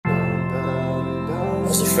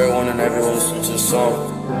It's a fair one and everyone listen to the song.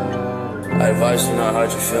 I advise you not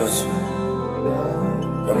hide your feelings.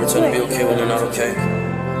 Don't pretend to be okay when you're not okay.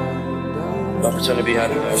 Don't pretend to be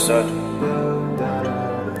happy by your side.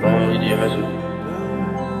 Don't lead your misery.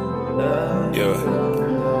 Yeah.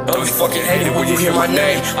 Don't be fucking hate it when you hear my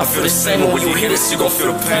name. I feel the same, and when you hear this, you gon'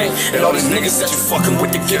 feel the pain. And all these niggas that you fucking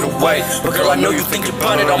with to get away. But girl, I know you think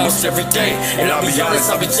about it almost every day. And I'll be honest,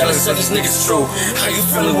 I'll be jealous of these niggas true. How you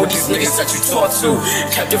feeling with these niggas that you talk to?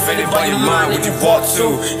 Captivated by your mind when you walk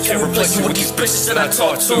to. Can't replace you with these bitches that I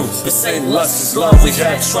talk to. This ain't lust, it's love, we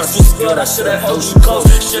had trust. Was good, I should've held you close.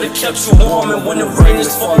 Should've kept you warm, and when the rain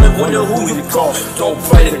is falling, wonder who you call. Don't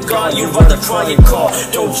pray to God, you'd rather cry and call.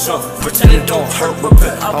 Don't jump, pretend it don't hurt,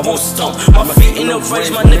 repent, I won't stump. My feet in the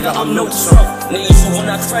range, my nigga, I'm no Trump. Need you when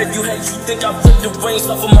I crave you, hate you, think I put the reins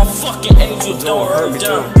off of my fucking angel. Don't hurt me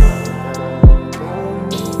down.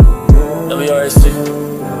 WRST.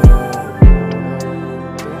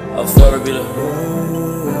 I'll forever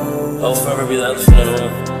be the elephant in the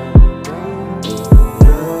room.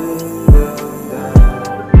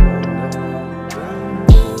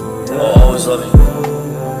 I'll always love you.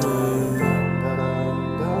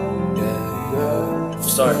 I'm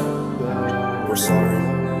sorry. We're sorry.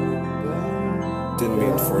 Didn't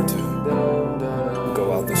mean for it to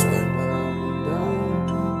go out this way.